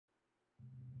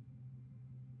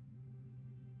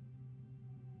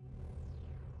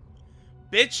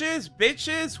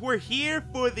Bitches, we're here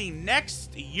for the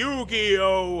next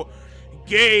Yu-Gi-Oh!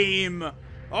 Game.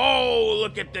 Oh,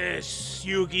 look at this.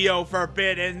 Yu-Gi-Oh!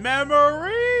 Forbidden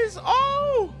Memories.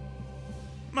 Oh!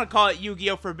 I'm gonna call it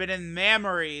Yu-Gi-Oh! Forbidden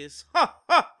Memories. Ha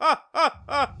ha ha ha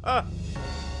ha ha.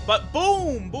 But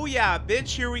boom! Booyah,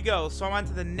 bitch, here we go. So I'm on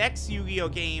to the next Yu-Gi-Oh!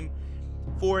 Game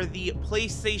for the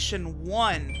PlayStation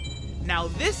 1. Now,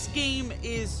 this game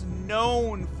is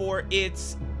known for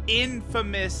its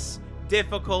infamous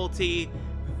difficulty,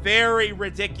 very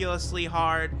ridiculously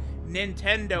hard,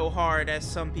 Nintendo hard, as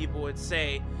some people would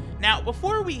say. Now,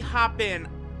 before we hop in,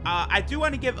 I do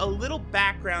want to give a little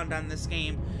background on this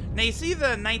game. Now, you see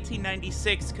the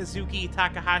 1996 Kazuki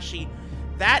Takahashi.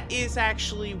 That is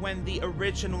actually when the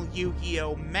original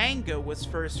Yu-Gi-Oh! Manga was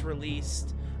first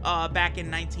released, back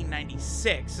in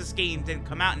 1996. This game didn't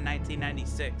come out in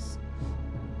 1996.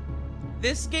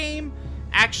 This game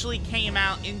actually came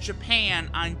out in Japan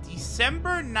on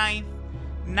December 9th,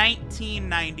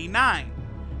 1999.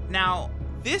 Now,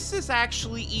 this is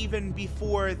actually even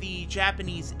before the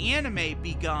Japanese anime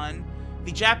begun.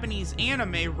 The Japanese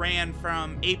anime ran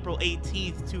from April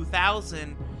 18th,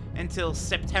 2000 until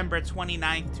September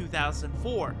 29th,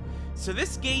 2004. So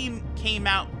this game came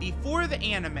out before the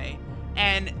anime,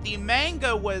 and the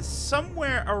manga was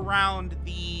somewhere around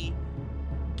the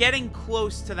getting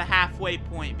close to the halfway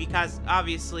point, because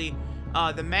obviously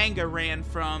the manga ran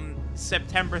from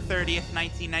September 30th,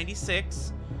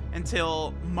 1996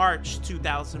 until March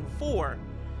 2004.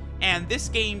 And this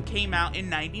game came out in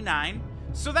 99.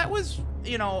 So that was,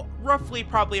 you know, roughly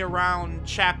probably around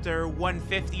chapter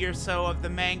 150 or so of the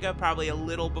manga, probably a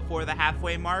little before the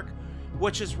halfway mark,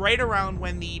 which is right around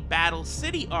when the Battle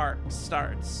City arc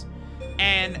starts.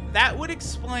 And that would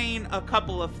explain a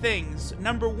couple of things.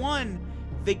 Number one,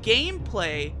 the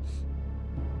gameplay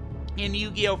in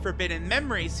Yu-Gi-Oh! Forbidden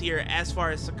Memories here, as far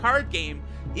as the card game,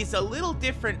 is a little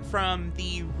different from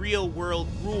the real-world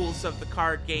rules of the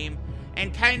card game,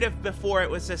 and kind of before it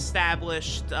was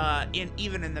established,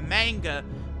 even in the manga,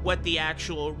 what the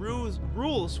actual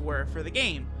rules were for the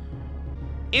game.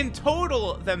 In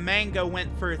total, the manga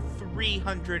went for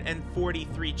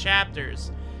 343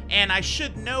 chapters, and I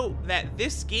should note that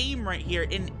this game right here,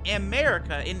 in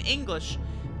America, in English,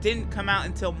 didn't come out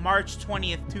until March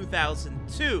 20th,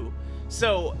 2002.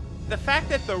 So the fact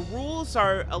that the rules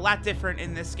are a lot different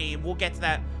in this game, we'll get to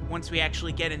that once we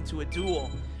actually get into a duel.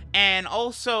 And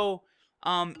also,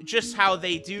 just how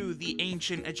they do the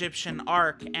ancient Egyptian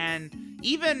arc, and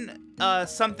even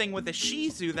something with the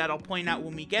Shizu that I'll point out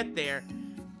when we get there.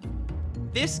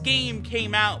 This game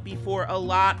came out before a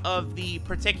lot of the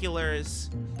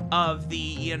particulars of the,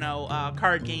 you know,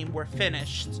 card game were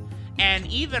finished. And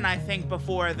even, I think,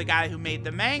 before the guy who made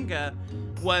the manga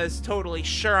was totally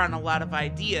sure on a lot of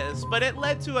ideas, but it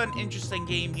led to an interesting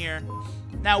game here.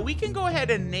 Now, we can go ahead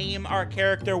and name our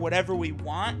character whatever we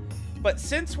want, but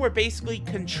since we're basically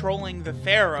controlling the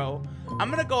Pharaoh, I'm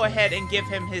gonna go ahead and give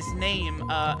him his name,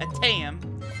 Ateum.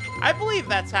 I believe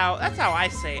that's how I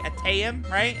say Ateum,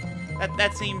 right?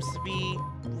 That seems to be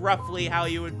roughly how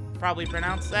you would probably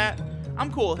pronounce that.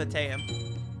 I'm cool with Ateum.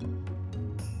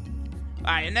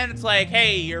 Alright, and then it's like,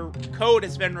 hey, your code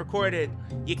has been recorded.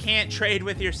 You can't trade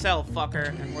with yourself, fucker.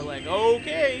 And we're like,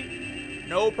 okay,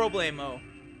 no problemo.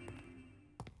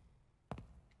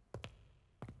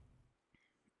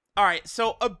 Alright,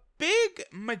 so a big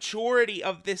majority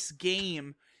of this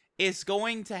game is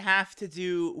going to have to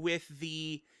do with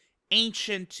the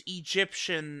ancient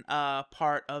Egyptian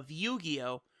part of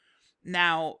Yu-Gi-Oh!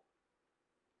 Now,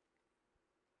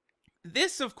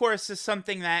 this, of course, is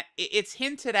something that it's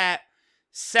hinted at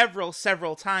several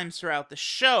times throughout the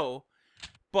show,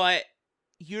 but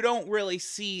you don't really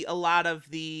see a lot of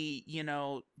the, you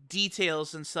know,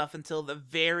 details and stuff until the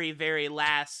very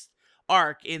last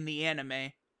arc in the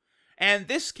anime. And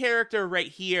this character right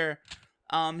here,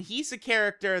 he's a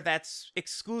character that's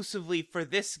exclusively for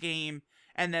this game,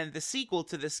 and then the sequel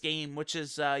to this game, which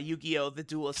is Yu-Gi-Oh! The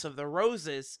Duelist of the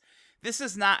Roses. This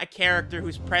is not a character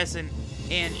who's present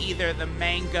in either the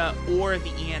manga or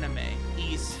the anime.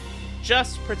 He's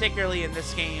just particularly in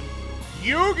this game.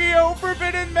 Yu-Gi-Oh!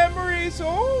 Forbidden Memories!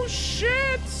 Oh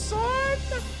shit, son!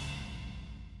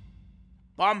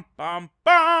 Bum bum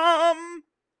bum!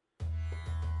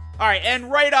 Alright,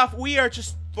 and right off, we are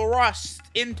just thrust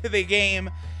into the game,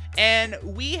 and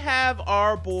we have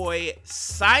our boy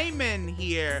Simon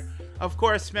here. Of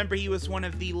course, remember, he was one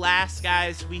of the last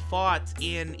guys we fought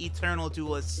in Eternal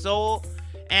Duelist Soul,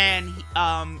 and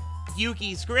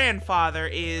Yugi's grandfather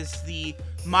is the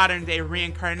modern-day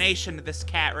reincarnation of this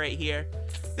cat right here.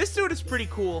 This dude is pretty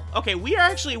cool. Okay,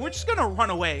 we're just gonna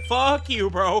run away. Fuck you,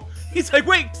 bro. He's like,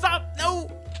 wait, stop, no!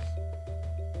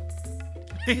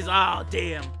 He's, oh,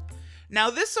 damn. Now,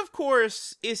 this, of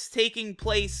course, is taking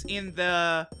place in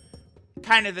the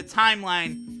kind of the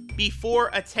timeline before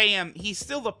Ateum. He's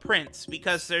still the prince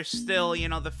because there's still, you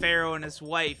know, the pharaoh and his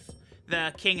wife,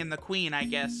 the king and the queen, I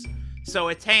guess. So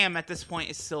Ateum at this point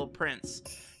is still a prince.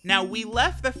 Now, we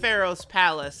left the pharaoh's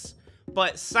palace,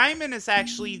 but Simon is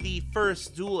actually the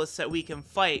first duelist that we can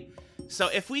fight. So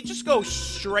if we just go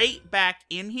straight back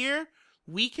in here,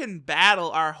 we can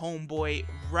battle our homeboy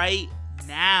right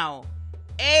now.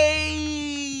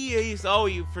 Hey! Oh,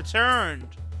 you've returned.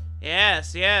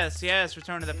 Yes, yes, yes.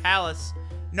 Return to the palace.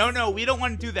 No, we don't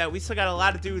want to do that. We still got a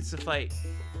lot of dudes to fight.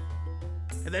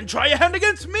 And then try your hand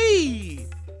against me!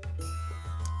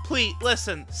 Please,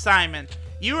 listen, Simon.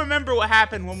 You remember what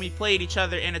happened when we played each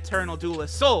other in Eternal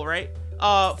Duelist Soul, right?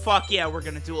 Fuck yeah, we're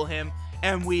gonna duel him.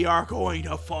 And we are going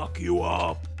to fuck you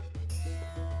up.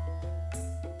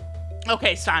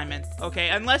 Okay, Simon. Okay,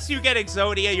 unless you get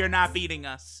Exodia, you're not beating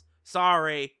us.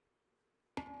 Sorry.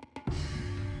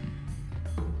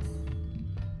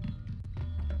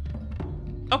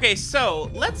 Okay, so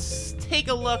let's take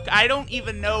a look. I don't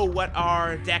even know what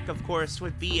our deck, of course,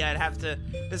 would be. I'd have to...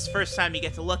 This is the first time you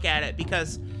get to look at it,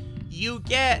 because you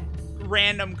get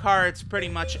random cards pretty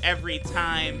much every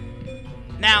time.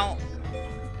 Now,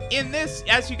 in this,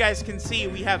 as you guys can see,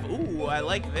 we have... Ooh, I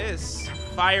like this.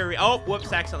 Fiery... Oh,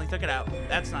 whoops, accidentally took it out.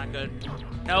 That's not good.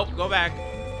 Nope, go back.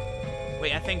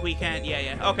 Wait, I think we can...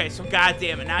 Yeah. Okay, so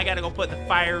goddamn it. Now I gotta go put the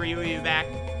Fiery Ryu back.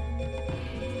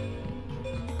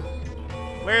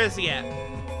 Where is he at?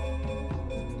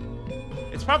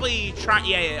 It's probably...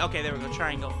 Yeah. Okay, there we go.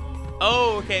 Triangle.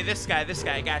 Oh, okay. This guy.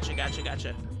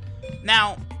 Gotcha.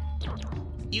 Now,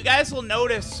 you guys will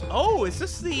notice... Oh, is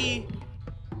this the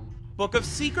Book of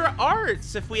Secret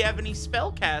Arts? If we have any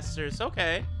spellcasters.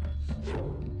 Okay.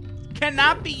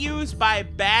 Cannot be used by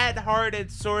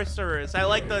bad-hearted sorcerers. I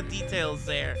like the details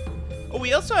there. Oh,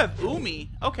 we also have Umi.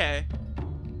 Okay.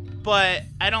 But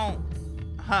I don't...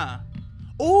 Huh.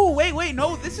 Oh, wait.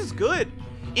 No, this is good.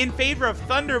 In favor of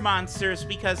thunder monsters,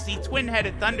 because the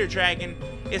twin-headed thunder dragon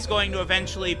is going to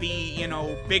eventually be, you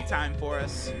know, big time for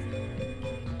us.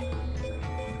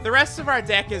 The rest of our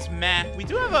deck is meh. We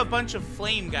do have a bunch of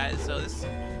flame guys, so this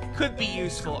could be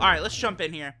useful. All right, let's jump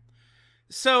in here.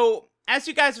 So... As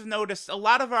you guys have noticed, a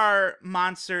lot of our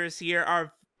monsters here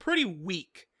are pretty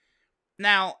weak.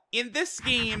 Now, in this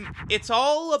game, it's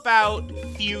all about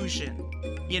fusion.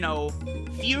 You know,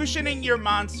 fusioning your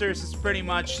monsters is pretty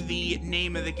much the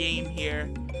name of the game here.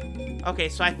 Okay,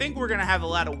 so I think we're gonna have a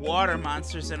lot of water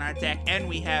monsters in our deck, and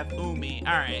we have Umi.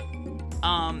 Alright.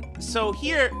 So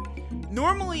here,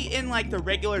 normally in, like, the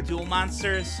regular duel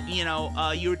monsters, you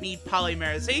know, you would need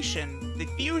Polymerization, the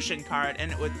fusion card, and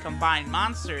it would combine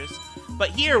monsters. But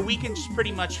here, we can just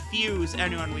pretty much fuse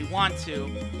anyone we want to.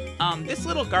 This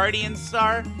little Guardian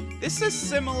Star, this is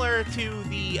similar to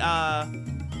the,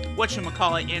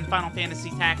 whatchamacallit in Final Fantasy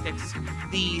Tactics,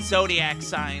 the Zodiac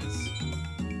Signs.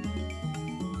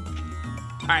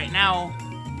 Alright, now,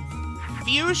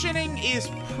 fusioning is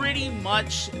pretty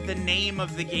much the name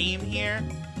of the game here.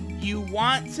 You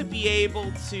want to be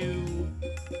able to...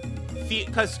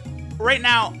 Because right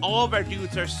now, all of our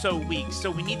dudes are so weak, so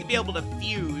we need to be able to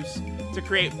fuse to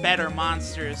create better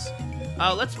monsters.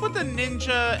 Let's put the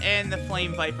Ninja and the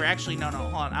Flame Viper. Actually, no,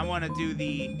 hold on. I want to do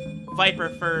the Viper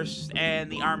first and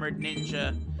the Armored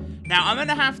Ninja. Now, I'm going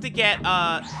to have to get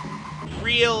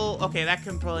real... Okay, that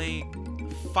can play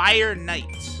Fire Knight.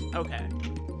 Okay.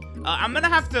 I'm going to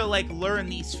have to, like, learn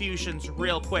these fusions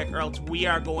real quick, or else we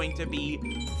are going to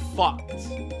be fucked.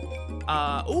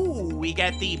 Ooh, we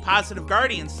get the Positive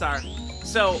Guardian Star.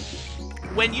 So...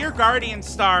 When your Guardian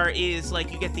Star is,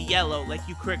 like, you get the yellow, like,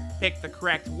 you pick the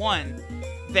correct one,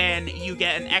 then you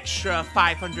get an extra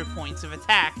 500 points of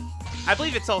attack. I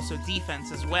believe it's also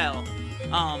defense as well.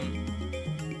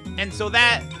 And so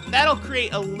that'll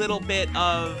create a little bit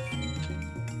of,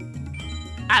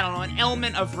 I don't know, an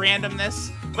element of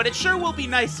randomness, but it sure will be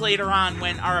nice later on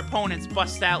when our opponents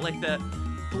bust out, like, the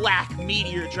Black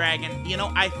Meteor Dragon. You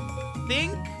know, I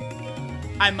think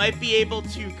I might be able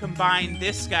to combine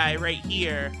this guy right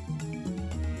here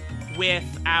with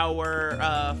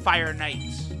our Fire Knight.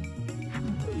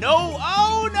 No!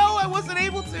 Oh, no! I wasn't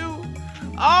able to!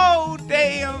 Oh,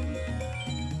 damn!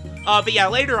 But yeah,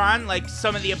 later on, like,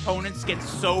 some of the opponents get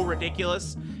so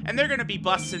ridiculous, and they're gonna be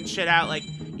busting shit out, like,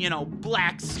 you know,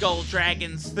 Black Skull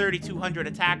Dragon's 3200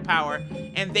 attack power,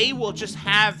 and they will just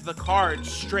have the card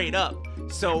straight up.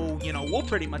 So, you know, we'll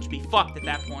pretty much be fucked at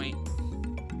that point.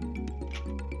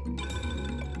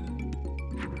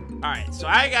 Alright, so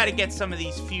I gotta get some of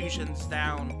these fusions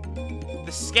down.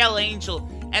 the Skell Angel,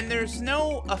 and there's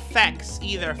no effects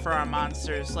either for our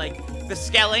monsters. Like, the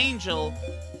Skell Angel,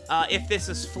 if this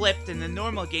is flipped in the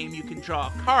normal game, you can draw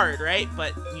a card, right?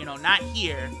 But, you know, not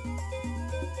here.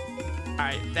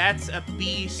 Alright, that's a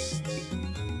beast.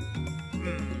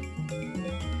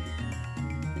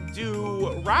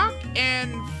 Do Rock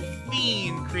and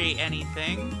Fiend create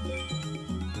anything?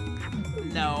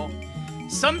 No.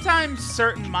 Sometimes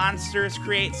certain monsters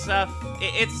create stuff.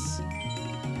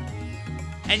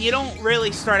 And you don't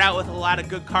really start out with a lot of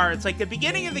good cards. Like, the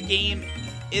beginning of the game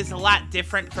is a lot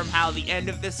different from how the end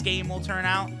of this game will turn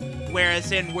out.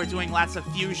 Whereas we're doing lots of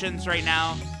fusions right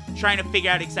now, trying to figure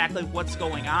out exactly what's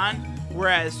going on.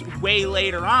 Whereas way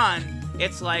later on,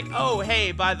 it's like, oh,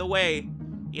 hey, by the way,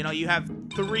 you know, you have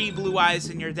 3 blue eyes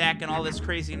in your deck and all this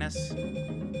craziness.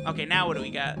 Okay, now what do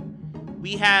we got?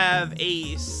 We have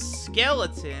a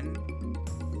skeleton,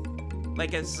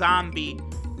 like a zombie.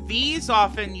 These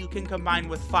often you can combine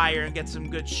with fire and get some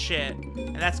good shit.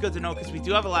 And that's good to know because we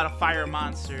do have a lot of fire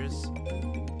monsters.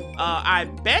 I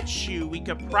bet you we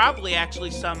could probably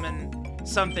actually summon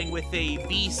something with a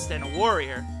beast and a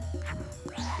warrior.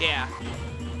 Yeah.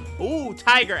 Ooh,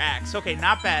 Tiger Axe. Okay,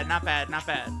 not bad, not bad, not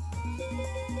bad.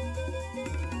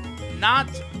 Not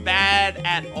bad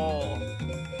at all.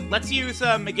 Let's use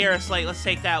Megaris Light. Let's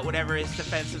take that, whatever his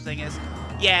defensive thing is.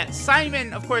 Yeah,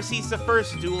 Simon, of course, he's the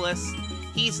first duelist.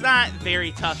 He's not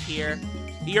very tough here.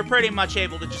 You're pretty much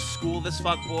able to just school this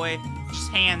fuckboy.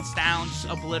 Just hands down, just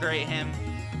obliterate him.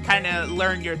 Kind of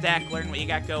learn your deck, learn what you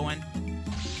got going.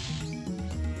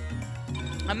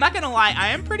 I'm not gonna lie, I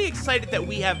am pretty excited that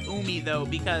we have Umi, though,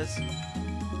 because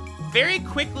very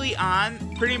quickly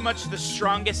on, pretty much the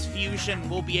strongest fusion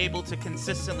we'll be able to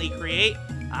consistently create,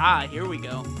 here we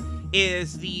go,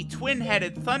 is the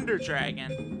twin-headed Thunder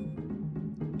Dragon.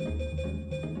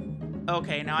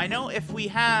 Okay, now I know if we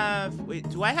have... Wait,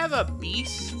 do I have a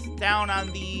beast down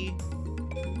on the...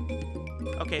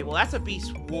 Okay, well that's a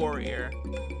beast warrior.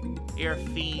 Air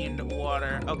Fiend,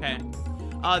 water. Okay.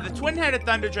 The twin-headed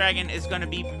Thunder Dragon is going to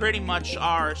be pretty much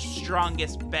our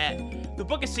strongest bet. The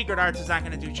Book of Secret Arts is not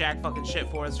going to do jack fucking shit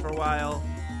for us for a while.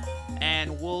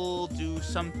 And we'll do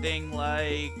something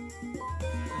like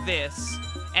this.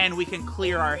 And we can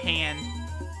clear our hand.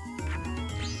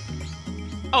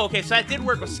 Oh, okay, so that did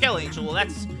work with Skell Angel. Well,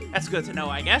 that's good to know,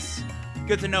 I guess.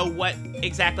 Good to know what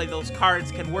exactly those cards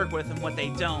can work with and what they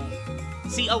don't.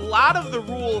 See, a lot of the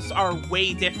rules are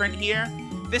way different here.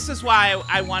 This is why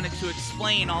I wanted to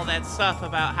explain all that stuff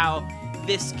about how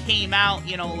this came out,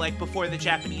 you know, like before the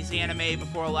Japanese anime,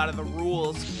 before a lot of the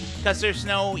rules. Because there's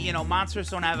no, you know, monsters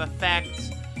don't have effects.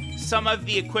 Some of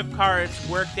the equip cards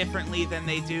work differently than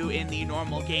they do in the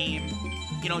normal game.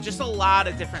 You know, just a lot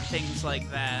of different things like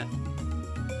that.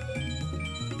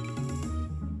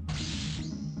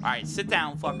 Alright, sit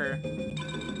down, fucker.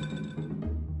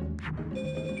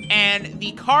 And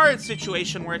the card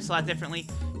situation works a lot differently.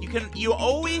 You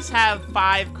always have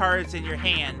 5 cards in your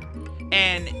hand.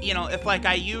 And, you know, if, like,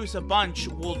 I use a bunch,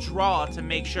 we'll draw to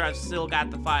make sure I've still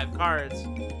got the 5 cards.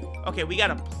 Okay, we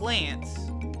got a plant.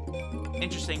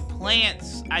 Interesting.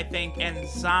 Plants, I think, and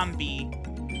zombie.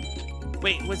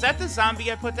 Wait, was that the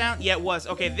zombie I put down? Yeah, it was.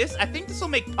 Okay, I think this will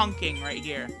make punking right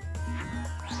here.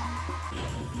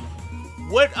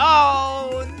 What?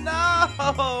 Oh,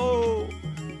 no!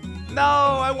 No,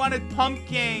 I wanted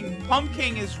Pumpkin.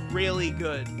 Pumpkin is really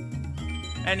good.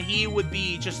 And he would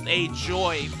be just a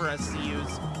joy for us to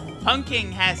use.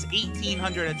 Pumpkin has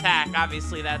 1800 attack.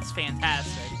 Obviously, that's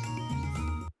fantastic.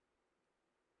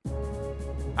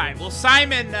 Alright, well,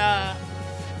 Simon,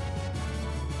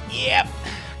 yep.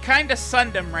 Kinda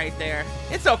sunned him right there.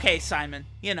 It's okay, Simon.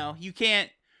 You know, you can't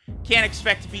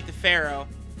expect to beat the Pharaoh.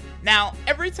 Now,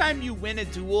 every time you win a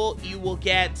duel, you will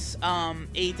get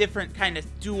a different kind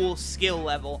of duel skill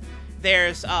level.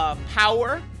 There's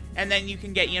power, and then you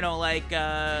can get, you know, like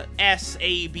S,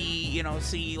 A, B, you know,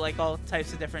 C, like all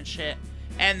types of different shit.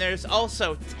 And there's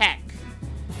also tech.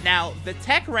 Now, the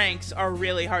tech ranks are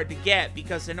really hard to get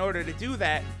because in order to do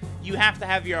that, you have to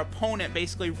have your opponent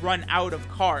basically run out of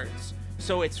cards.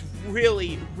 So it's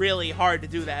really, really hard to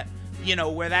do that. You know,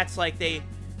 where that's like they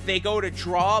go to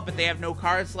draw, but they have no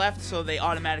cards left, so they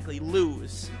automatically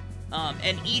lose.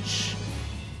 And each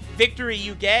victory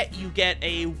you get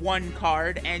a 1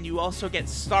 card, and you also get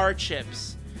star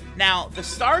chips. Now, the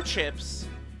star chips,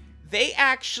 they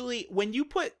actually, when you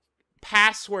put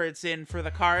passwords in for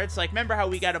the cards, like, remember how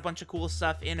we got a bunch of cool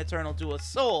stuff in Eternal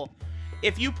Duelist Soul?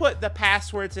 If you put the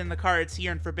passwords in the cards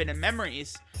here in Forbidden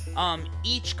Memories,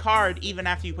 each card, even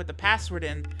after you put the password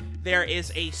in, there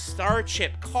is a star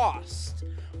chip cost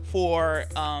for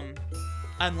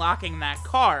unlocking that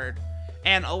card.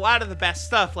 And a lot of the best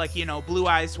stuff, like, you know, Blue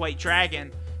Eyes White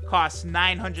Dragon, costs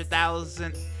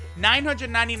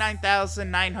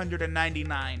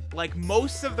 999,999. Like,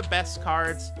 most of the best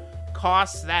cards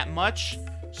cost that much,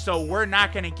 so we're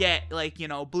not gonna get, like, you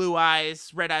know, Blue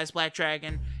Eyes, Red Eyes Black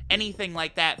Dragon, anything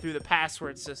like that through the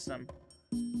password system.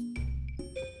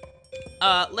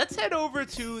 Let's head over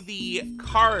to the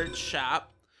card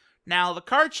shop. Now, the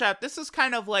card shop, this is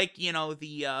kind of like, you know,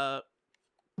 the,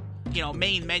 you know,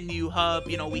 main menu hub.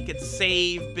 You know, we could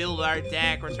save, build our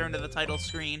deck, return to the title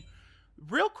screen.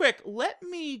 Real quick, let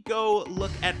me go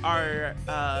look at our,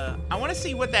 I want to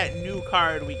see what that new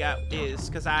card we got is,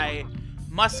 because I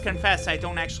must confess I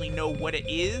don't actually know what it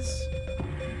is.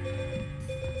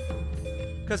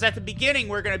 Because at the beginning,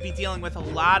 we're going to be dealing with a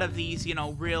lot of these, you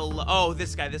know, real, oh,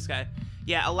 this guy.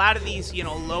 Yeah, a lot of these, you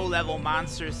know, low-level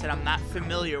monsters that I'm not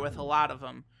familiar with, a lot of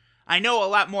them. I know a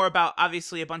lot more about,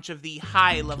 obviously, a bunch of the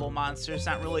high-level monsters,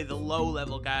 not really the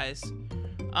low-level guys.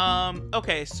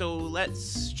 Okay, so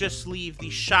let's just leave the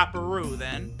shopperoo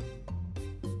then.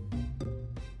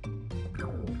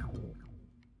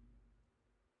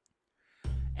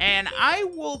 And I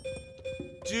will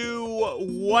do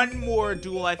one more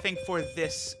duel, I think, for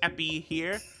this epi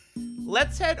here.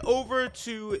 Let's head over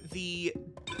to the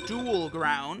duel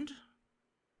ground.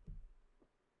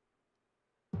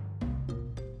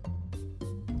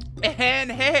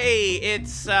 And hey,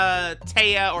 it's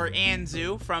Teia or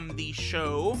Anzu from the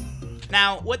show.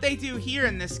 Now, what they do here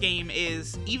in this game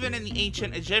is, even in the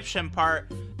ancient Egyptian part,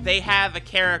 they have a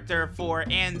character for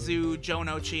Anzu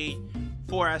Jonochi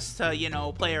for us to, you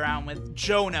know, play around with.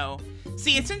 Jono.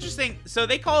 See, it's interesting. So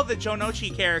they call the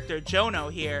Jonochi character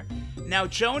Jono here. Now,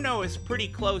 Jono is pretty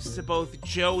close to both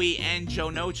Joey and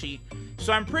Jonochi.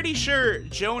 So I'm pretty sure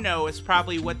Jono is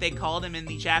probably what they called him in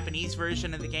the Japanese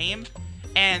version of the game.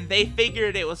 And they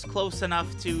figured it was close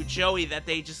enough to Joey that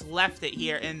they just left it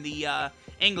here in the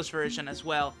English version as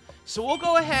well. So we'll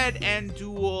go ahead and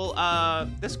duel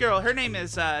this girl. Her name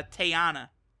is Teana.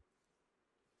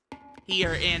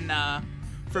 Here in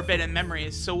Forbidden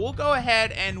Memories. So we'll go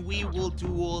ahead and we will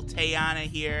duel Teana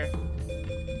here.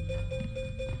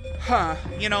 Huh.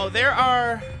 You know, there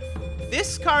are...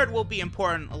 This card will be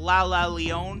important. La La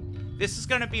Leon. This is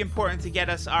going to be important to get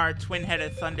us our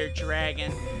Twin-Headed Thunder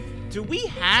Dragon. Do we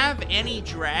have any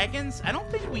dragons? I don't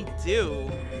think we do.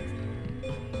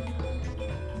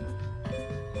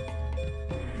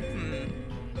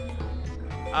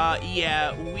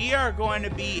 Yeah, we are going to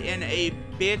be in a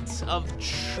bit of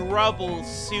trouble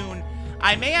soon.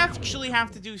 I may actually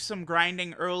have to do some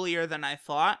grinding earlier than I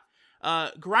thought.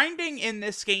 Grinding in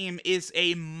this game is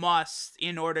a must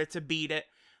in order to beat it,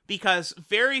 because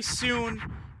very soon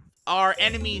our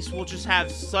enemies will just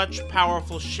have such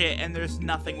powerful shit and there's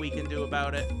nothing we can do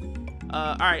about it.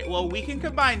 Alright, well, we can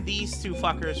combine these two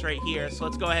fuckers right here, so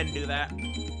let's go ahead and do that.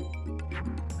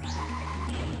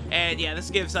 And yeah, this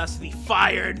gives us the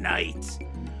Fire Knight.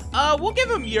 We'll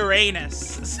give him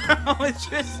Uranus. So it's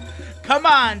just, come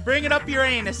on, bring it up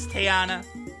Uranus, Teana.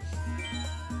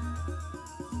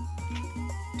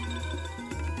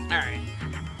 Alright.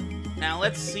 Now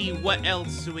let's see what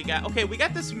else do we got. Okay, we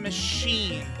got this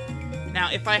machine. Now,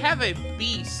 if I have a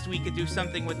beast, we could do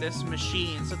something with this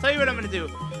machine. So I'll tell you what I'm going to do.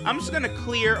 I'm just going to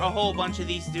clear a whole bunch of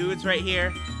these dudes right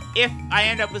here. If I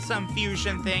end up with some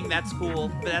fusion thing, that's cool.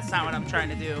 But that's not what I'm trying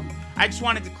to do. I just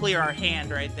wanted to clear our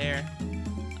hand right there.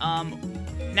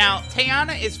 Now,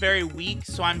 Teana is very weak,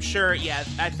 so I'm sure, yeah,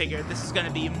 I figured this is going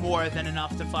to be more than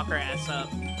enough to fuck her ass up.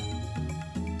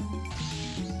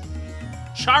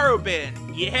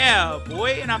 Charobin. Yeah,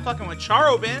 boy, you're not fucking with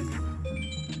Charobin.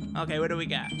 Okay, what do we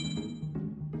got?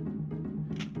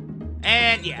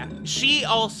 And yeah, she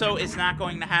also is not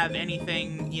going to have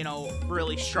anything, you know,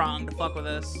 really strong to fuck with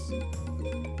us.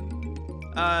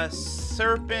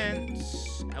 Serpent.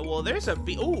 Well, there's a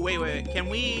bee. Oh, wait. Can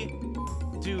we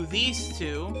do these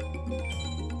two?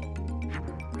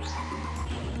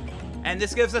 And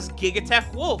this gives us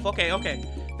Gigatech Wolf. Okay.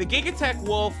 The Gigatech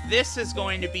Wolf, this is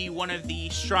going to be one of the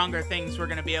stronger things we're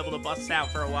going to be able to bust out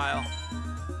for a while.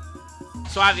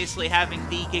 So obviously having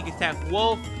the Gigatech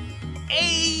Wolf.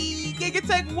 Hey,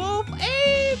 Gigatech Wolf.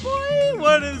 Hey, boy,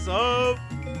 what is up?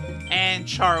 And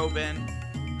Charobin.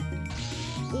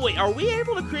 Wait, are we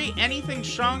able to create anything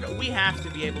stronger? We have to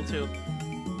be able to.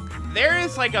 There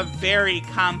is like a very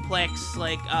complex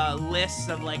like list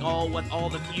of like what all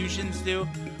the fusions do.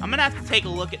 I'm gonna have to take a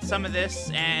look at some of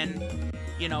this and,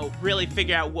 you know, really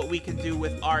figure out what we can do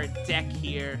with our deck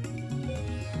here.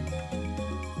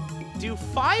 Do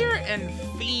Fire and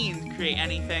Fiend create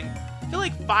anything? I feel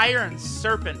like Fire and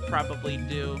Serpent probably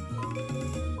do.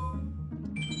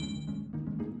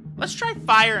 Let's try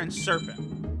Fire and Serpent.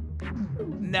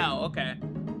 No, okay.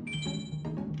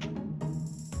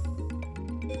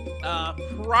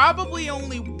 Probably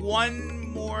only one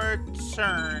more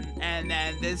turn, and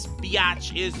then this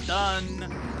biatch is done.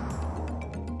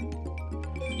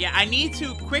 Yeah, I need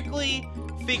to quickly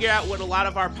figure out what a lot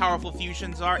of our powerful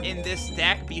fusions are in this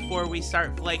deck before we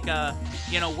start, like,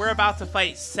 you know, we're about to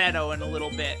fight Seto in a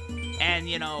little bit, and,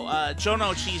 you know,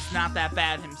 Jonochi's not that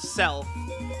bad himself,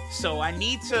 so I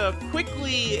need to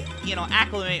quickly, you know,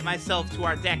 acclimate myself to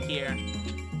our deck here.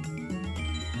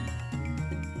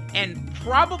 And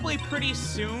probably pretty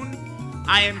soon,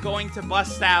 I am going to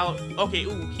bust out... Okay,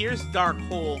 ooh, here's Dark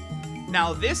Hole.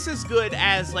 Now, this is good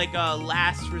as, like, a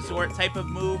last resort type of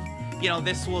move. You know,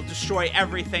 this will destroy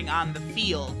everything on the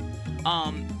field.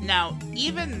 Now,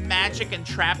 even magic and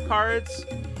trap cards,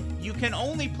 you can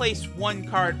only place one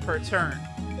card per turn.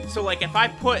 So, like, if I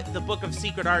put the Book of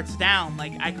Secret Arts down,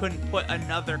 like, I couldn't put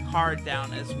another card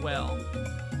down as well.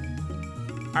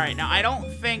 Alright, now, I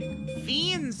don't think...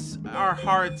 Fiends are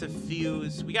hard to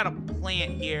fuse. We got a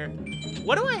plant here.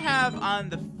 What do I have on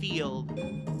the field?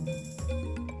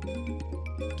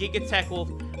 Gigatech Wolf.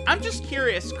 I'm just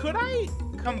curious, could I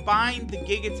combine the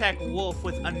Gigatech Wolf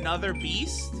with another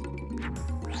beast?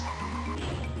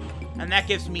 And that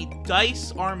gives me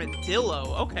Dice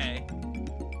Armadillo. Okay.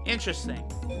 Interesting.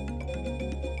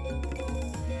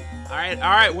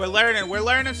 Alright, we're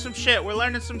learning some shit. We're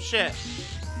learning some shit.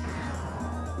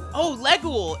 Oh,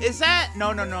 Leguel! Is that...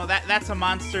 No, that's a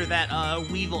monster that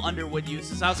Weevil Underwood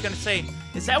uses. I was gonna say,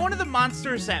 is that one of the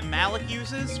monsters that Malik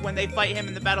uses when they fight him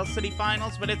in the Battle City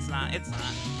Finals? But it's not, it's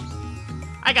not.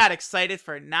 I got excited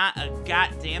for not a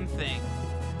goddamn thing.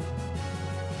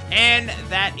 And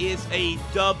that is a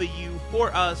W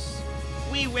for us.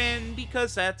 We win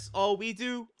because that's all we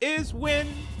do is win.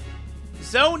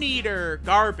 Zone Eater,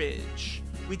 garbage.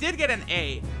 We did get an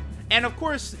A. And of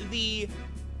course, the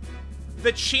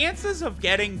chances of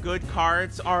getting good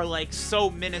cards are, like,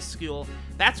 so minuscule.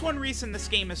 That's one reason this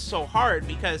game is so hard,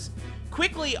 because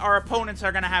quickly our opponents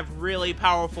are going to have really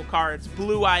powerful cards.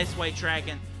 Blue Eyes White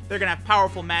Dragon. They're going to have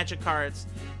powerful magic cards.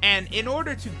 And in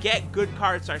order to get good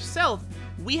cards ourselves,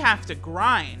 we have to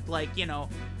grind, like, you know,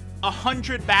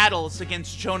 100 battles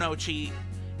against Jonochi.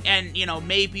 And, you know,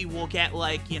 maybe we'll get,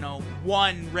 like, you know,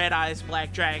 one Red Eyes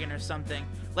Black Dragon or something.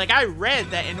 Like, I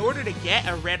read that in order to get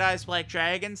a Red Eyes Black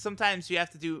Dragon, sometimes you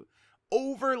have to do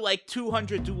over, like,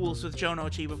 200 duels with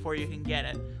Jonochi before you can get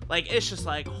it. Like, it's just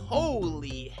like,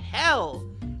 holy hell.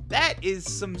 That is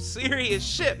some serious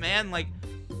shit, man. Like,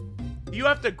 you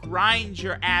have to grind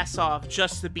your ass off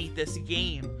just to beat this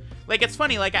game. Like, it's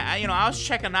funny, like, I was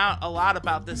checking out a lot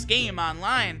about this game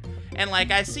online, and,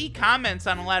 like, I see comments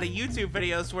on a lot of YouTube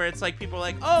videos where it's like, people are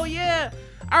like, oh, yeah,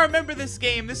 I remember this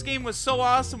game. This game was so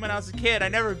awesome when I was a kid. I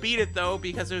never beat it, though,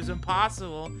 because it was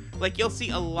impossible. Like, you'll see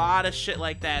a lot of shit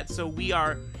like that. So we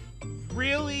are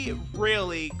really,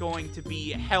 really going to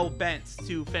be hell-bent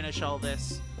to finish all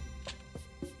this.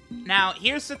 Now,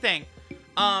 here's the thing.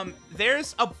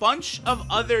 There's a bunch of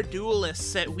other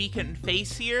duelists that we can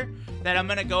face here that I'm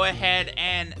going to go ahead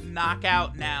and knock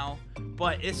out now.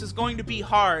 But this is going to be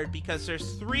hard because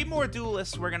there's 3 more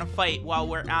duelists we're going to fight while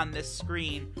we're on this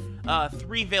screen.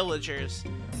 3 villagers.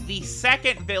 The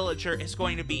second villager is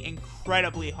going to be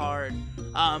incredibly hard.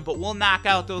 But we'll knock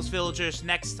out those villagers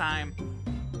next time.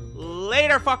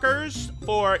 Later, fuckers,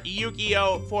 for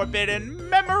Yu-Gi-Oh! Forbidden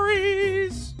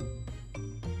Memories!